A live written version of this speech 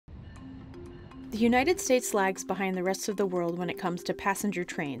The United States lags behind the rest of the world when it comes to passenger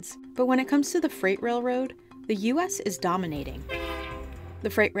trains, but when it comes to the freight railroad, the U.S. is dominating. The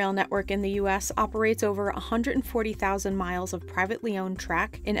freight rail network in the U.S. operates over 140,000 miles of privately owned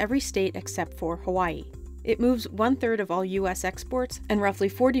track in every state except for Hawaii. It moves 1/3 of all U.S. exports and roughly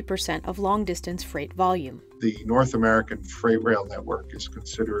 40% of long-distance freight volume. The North American freight rail network is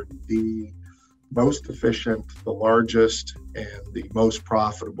considered the most efficient, the largest, and the most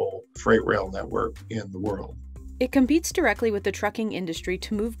profitable freight rail network in the world. It competes directly with the trucking industry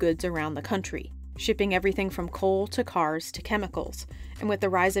to move goods around the country, shipping everything from coal to cars to chemicals. And with the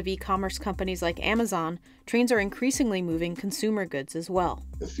rise of e-commerce companies like Amazon, trains are increasingly moving consumer goods as well.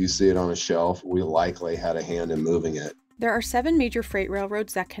 If you see it on a shelf, we likely had a hand in moving it. There are 7 major freight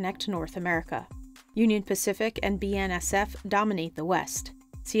railroads that connect North America. Union Pacific and BNSF dominate the West.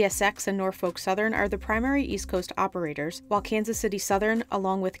 CSX and Norfolk Southern are the primary East Coast operators, while Kansas City Southern,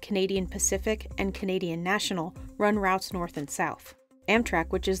 along with Canadian Pacific and Canadian National, run routes north and south. Amtrak,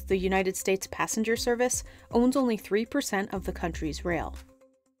 which is the United States passenger service, owns only 3% of the country's rail.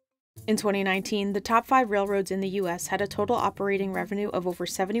 In 2019, the top 5 railroads in the U.S. had a total operating revenue of over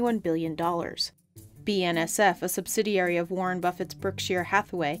 $71 billion. BNSF, a subsidiary of Warren Buffett's Berkshire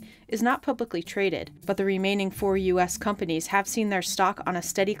Hathaway, is not publicly traded, but the remaining 4 U.S. companies have seen their stock on a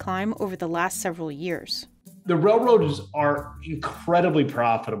steady climb over the last several years. The railroads are incredibly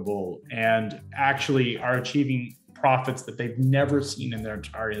profitable and actually are achieving profits that they've never seen in their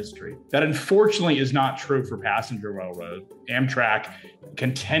entire history. That unfortunately is not true for passenger railroad. Amtrak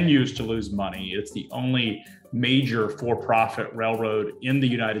continues to lose money. It's the only major for-profit railroad in the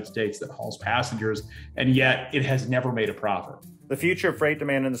United States that hauls passengers, and yet it has never made a profit. The future of freight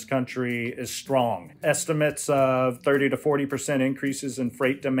demand in this country is strong. Estimates of 30 to 40% increases in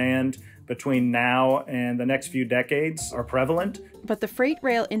freight demand between now and the next few decades are prevalent. But the freight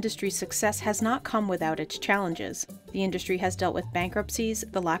rail industry's success has not come without its challenges. The industry has dealt with bankruptcies,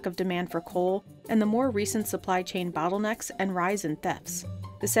 the lack of demand for coal, and the more recent supply chain bottlenecks and rise in thefts.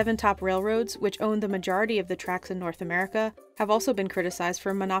 The 7 top railroads, which own the majority of the tracks in North America, have also been criticized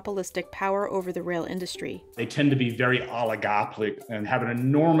for monopolistic power over the rail industry. They tend to be very oligopolic and have an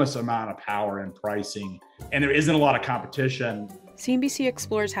enormous amount of power in pricing, and there isn't a lot of competition. CNBC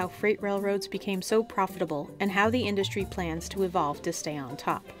explores how freight railroads became so profitable and how the industry plans to evolve to stay on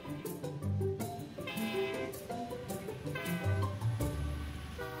top.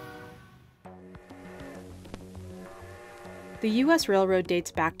 The U.S. railroad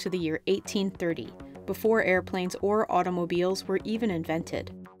dates back to the year 1830, before airplanes or automobiles were even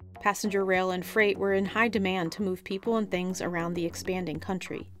invented. Passenger rail and freight were in high demand to move people and things around the expanding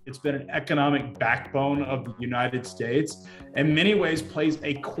country. It's been an economic backbone of the United States, and in many ways plays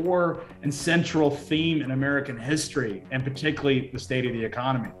a core and central theme in American history, and particularly the state of the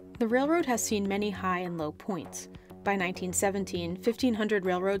economy. The railroad has seen many high and low points. By 1917, 1,500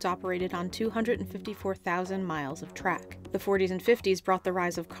 railroads operated on 254,000 miles of track. The 40s and 50s brought the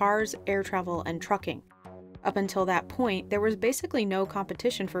rise of cars, air travel, and trucking. Up until that point, there was basically no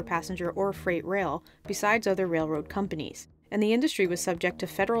competition for passenger or freight rail besides other railroad companies, and the industry was subject to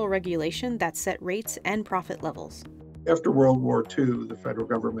federal regulation that set rates and profit levels. After World War II, the federal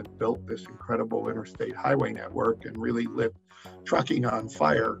government built this incredible interstate highway network and really lit trucking on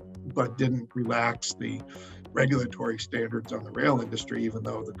fire, but didn't relax the regulatory standards on the rail industry, even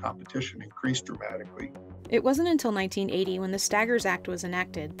though the competition increased dramatically. It wasn't until 1980, when the Staggers Act was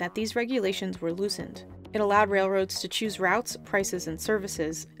enacted, that these regulations were loosened. It allowed railroads to choose routes, prices, and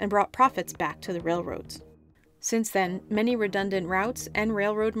services, and brought profits back to the railroads. Since then, many redundant routes and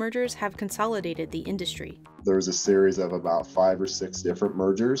railroad mergers have consolidated the industry. There was a series of about 5 or 6 different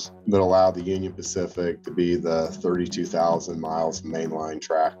mergers that allowed the Union Pacific to be the 32,000 miles of mainline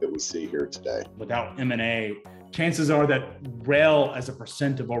track that we see here today. Without M&A, chances are that rail as a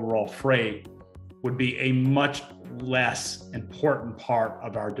percent of overall freight would be a much less important part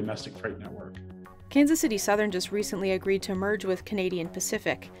of our domestic freight network. Kansas City Southern just recently agreed to merge with Canadian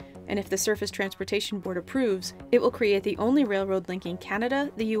Pacific, and if the Surface Transportation Board approves, it will create the only railroad linking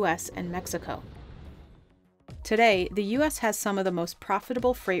Canada, the U.S., and Mexico. Today, the U.S. has some of the most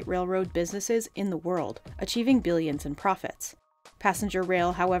profitable freight railroad businesses in the world, achieving billions in profits. Passenger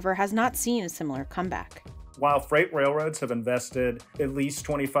rail, however, has not seen a similar comeback. While freight railroads have invested at least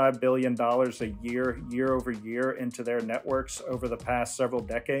 $25 billion a year over year into their networks over the past several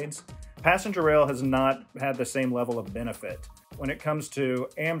decades, passenger rail has not had the same level of benefit. When it comes to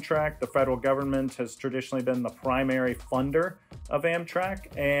Amtrak, the federal government has traditionally been the primary funder of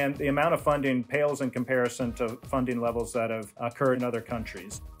Amtrak, and the amount of funding pales in comparison to funding levels that have occurred in other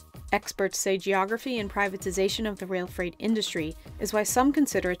countries. Experts say geography and privatization of the rail freight industry is why some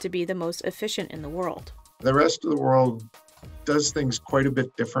consider it to be the most efficient in the world. The rest of the world does things quite a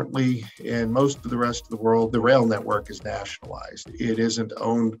bit differently. In most of the rest of the world, the rail network is nationalized. It isn't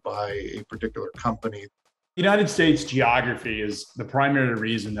owned by a particular company. The United States geography is the primary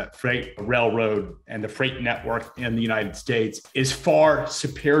reason that freight railroad and the freight network in the United States is far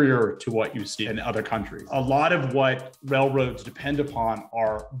superior to what you see in other countries. A lot of what railroads depend upon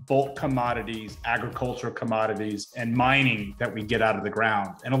are bulk commodities, agricultural commodities, and mining that we get out of the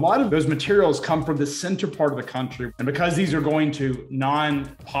ground. And a lot of those materials come from the center part of the country. And because these are going to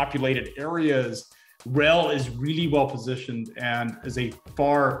non-populated areas, rail is really well positioned and is a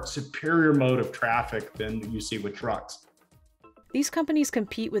far superior mode of traffic than you see with trucks. These companies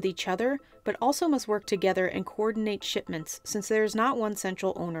compete with each other, but also must work together and coordinate shipments since there is not one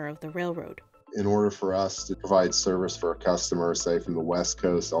central owner of the railroad. In order for us to provide service for a customer, say from the West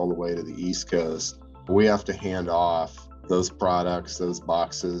Coast all the way to the East Coast, we have to hand off those products, those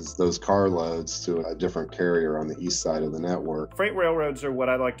boxes, those carloads to a different carrier on the east side of the network. Freight railroads are what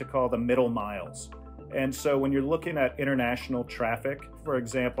I like to call the middle miles. And so when you're looking at international traffic, for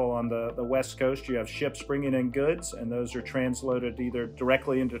example, on the West Coast, you have ships bringing in goods, and those are transloaded either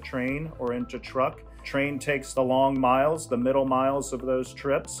directly into train or into truck. Train takes the long miles, the middle miles of those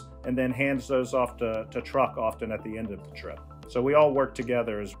trips, and then hands those off to truck often at the end of the trip. So we all work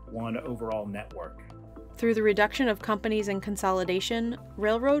together as one overall network. Through the reduction of companies and consolidation,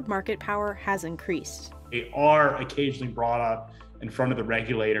 railroad market power has increased. They are occasionally brought up in front of the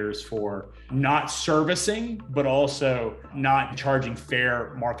regulators for not servicing, but also not charging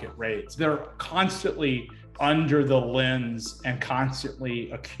fair market rates. They're constantly under the lens and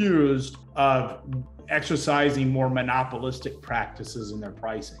constantly accused of exercising more monopolistic practices in their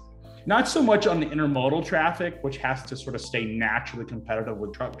pricing. Not so much on the intermodal traffic, which has to sort of stay naturally competitive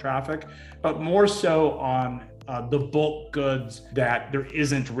with truck traffic, but more so on the bulk goods that there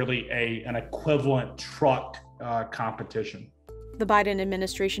isn't really an equivalent truck competition. The Biden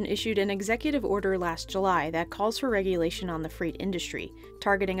administration issued an executive order last July that calls for regulation on the freight industry,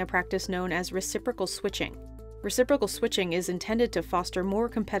 targeting a practice known as reciprocal switching. Reciprocal switching is intended to foster more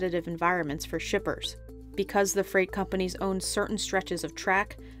competitive environments for shippers. Because the freight companies own certain stretches of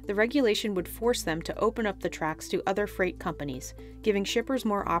track, the regulation would force them to open up the tracks to other freight companies, giving shippers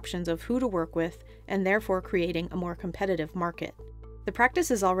more options of who to work with and therefore creating a more competitive market. The practice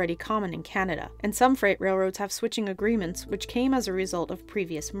is already common in Canada, and some freight railroads have switching agreements which came as a result of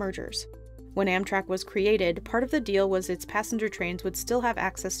previous mergers. When Amtrak was created, part of the deal was its passenger trains would still have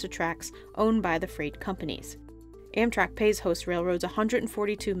access to tracks owned by the freight companies. Amtrak pays host railroads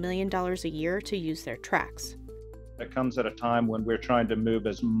 $142 million a year to use their tracks. It comes at a time when we're trying to move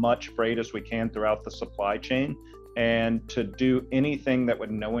as much freight as we can throughout the supply chain, and to do anything that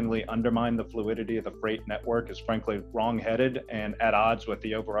would knowingly undermine the fluidity of the freight network is frankly wrong-headed and at odds with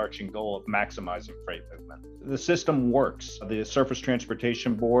the overarching goal of maximizing freight movement. The system works. The Surface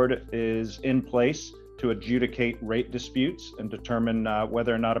Transportation Board is in place to adjudicate rate disputes and determine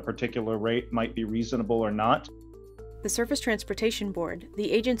whether or not a particular rate might be reasonable or not. The Surface Transportation Board,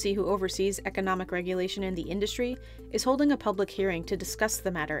 the agency who oversees economic regulation in the industry, is holding a public hearing to discuss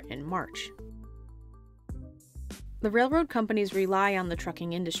the matter in March. The railroad companies rely on the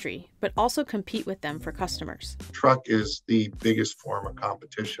trucking industry, but also compete with them for customers. Truck is the biggest form of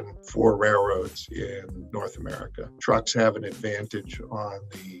competition for railroads in North America. Trucks have an advantage on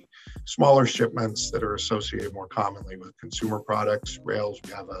the smaller shipments that are associated more commonly with consumer products. Rails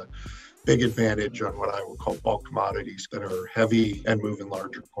have a big advantage on what I would call bulk commodities that are heavy and move in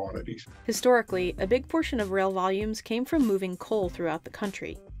larger quantities. Historically, a big portion of rail volumes came from moving coal throughout the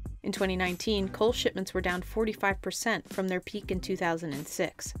country. In 2019, coal shipments were down 45% from their peak in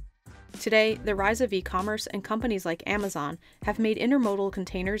 2006. Today, the rise of e-commerce and companies like Amazon have made intermodal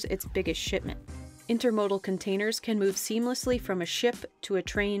containers its biggest shipment. Intermodal containers can move seamlessly from a ship to a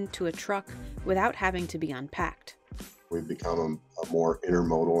train to a truck without having to be unpacked. We've become a more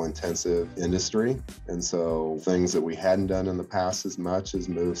intermodal intensive industry. And so things that we hadn't done in the past as much as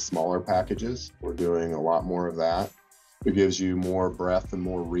move smaller packages, we're doing a lot more of that. It gives you more breadth and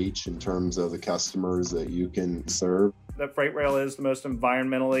more reach in terms of the customers that you can serve. That freight rail is the most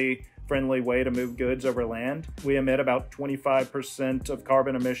environmentally friendly way to move goods over land. We emit about 25% of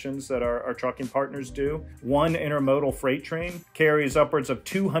carbon emissions that our trucking partners do. One intermodal freight train carries upwards of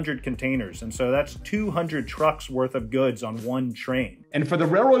 200 containers, and so that's 200 trucks worth of goods on one train. And for the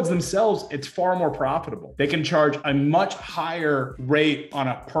railroads themselves, it's far more profitable. They can charge a much higher rate on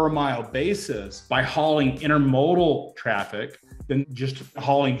a per mile basis by hauling intermodal traffic than just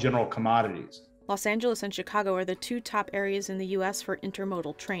hauling general commodities. Los Angeles and Chicago are the two top areas in the U.S. for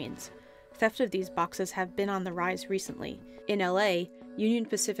intermodal trains. Theft of these boxes have been on the rise recently. In LA, Union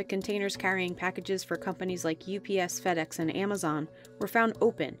Pacific containers carrying packages for companies like UPS, FedEx, and Amazon were found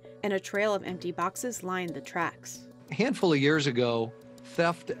open, and a trail of empty boxes lined the tracks. A handful of years ago,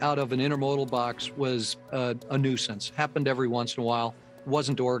 theft out of an intermodal box was a nuisance. Happened every once in a while,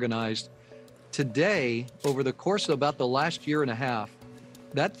 wasn't organized. Today, over the course of about the last year and a half,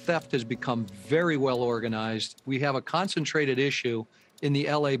 that theft has become very well organized. We have a concentrated issue in the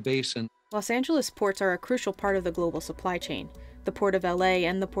LA basin. Los Angeles ports are a crucial part of the global supply chain. The Port of LA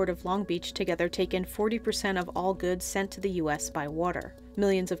and the Port of Long Beach together take in 40% of all goods sent to the U.S. by water.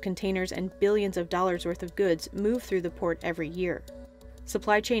 Millions of containers and billions of dollars worth of goods move through the port every year.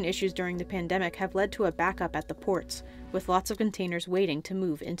 Supply chain issues during the pandemic have led to a backup at the ports, with lots of containers waiting to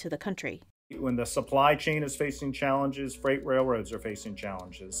move into the country. When the supply chain is facing challenges, freight railroads are facing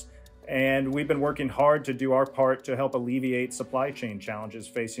challenges. And we've been working hard to do our part to help alleviate supply chain challenges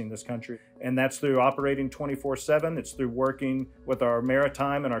facing this country. And that's through operating 24/7. It's through working with our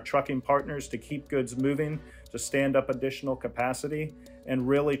maritime and our trucking partners to keep goods moving, to stand up additional capacity, and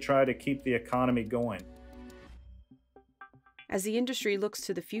really try to keep the economy going. As the industry looks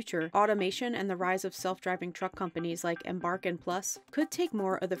to the future, automation and the rise of self-driving truck companies like Embark and Plus could take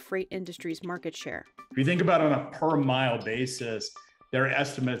more of the freight industry's market share. If you think about it on a per mile basis, there are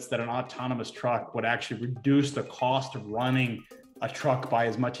estimates that an autonomous truck would actually reduce the cost of running a truck by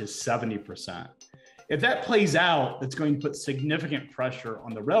as much as 70%. If that plays out, that's going to put significant pressure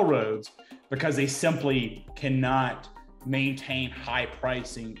on the railroads because they simply cannot maintain high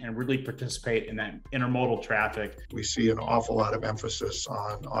pricing and really participate in that intermodal traffic. We see an awful lot of emphasis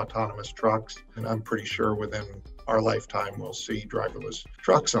on autonomous trucks, and I'm pretty sure within our lifetime we'll see driverless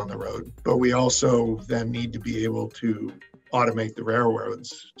trucks on the road. But we also then need to be able to automate the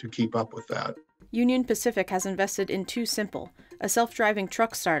railroads to keep up with that. Union Pacific has invested in Too Simple, a self-driving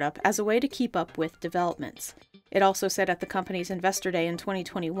truck startup, as a way to keep up with developments. It also said at the company's Investor Day in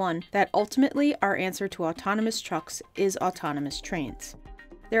 2021 that ultimately our answer to autonomous trucks is autonomous trains.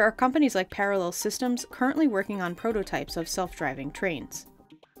 There are companies like Parallel Systems currently working on prototypes of self-driving trains.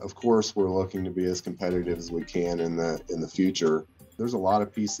 Of course, we're looking to be as competitive as we can in the future. There's a lot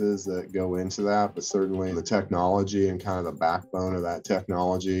of pieces that go into that, but certainly the technology and kind of the backbone of that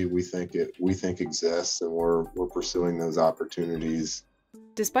technology, we think exists, and we're pursuing those opportunities.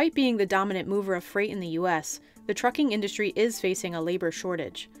 Despite being the dominant mover of freight in the U.S., the trucking industry is facing a labor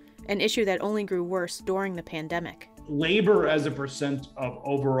shortage, an issue that only grew worse during the pandemic. Labor as a percent of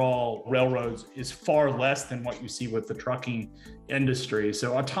overall railroads is far less than what you see with the trucking industry.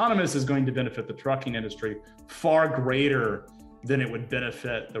 So autonomous is going to benefit the trucking industry far greater than it would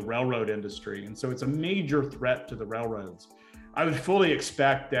benefit the railroad industry. And so it's a major threat to the railroads. I would fully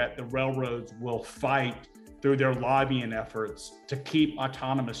expect that the railroads will fight through their lobbying efforts to keep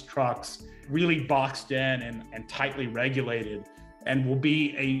autonomous trucks really boxed in and tightly regulated, and will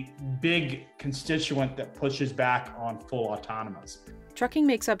be a big constituent that pushes back on full autonomous. Trucking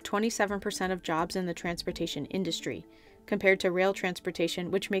makes up 27% of jobs in the transportation industry, compared to rail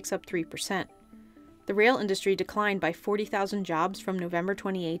transportation, which makes up 3%. The rail industry declined by 40,000 jobs from November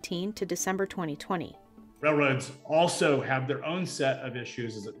 2018 to December 2020. Railroads also have their own set of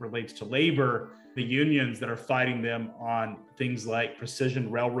issues as it relates to labor. The unions that are fighting them on things like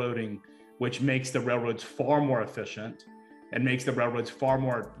precision railroading, which makes the railroads far more efficient and makes the railroads far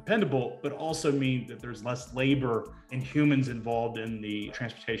more dependable, but also means that there's less labor and humans involved in the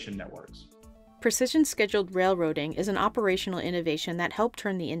transportation networks. Precision scheduled railroading is an operational innovation that helped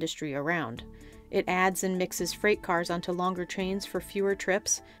turn the industry around. It adds and mixes freight cars onto longer trains for fewer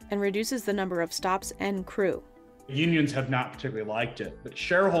trips and reduces the number of stops and crew. Unions have not particularly liked it, but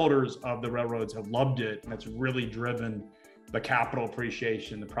shareholders of the railroads have loved it, and it's really driven the capital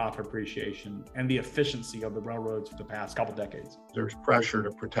appreciation, the profit appreciation, and the efficiency of the railroads for the past couple decades. There's pressure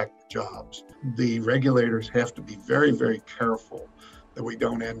to protect jobs. The regulators have to be very, very careful that we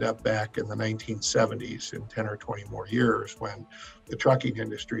don't end up back in the 1970s in 10 or 20 more years when the trucking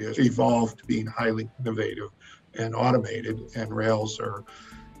industry has evolved to being highly innovative and automated, and rails are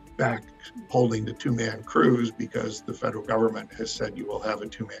back holding the two-man crews because the federal government has said you will have a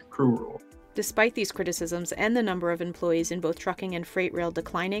two-man crew rule. Despite these criticisms and the number of employees in both trucking and freight rail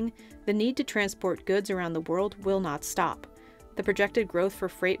declining, the need to transport goods around the world will not stop. The projected growth for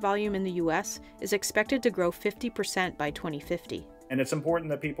freight volume in the U.S. is expected to grow 50% by 2050. And it's important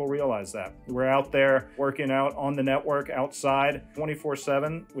that people realize that. We're out there working out on the network outside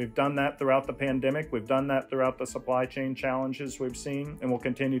 24/7. We've done that throughout the pandemic. We've done that throughout the supply chain challenges we've seen, and we'll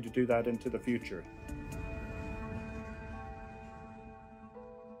continue to do that into the future.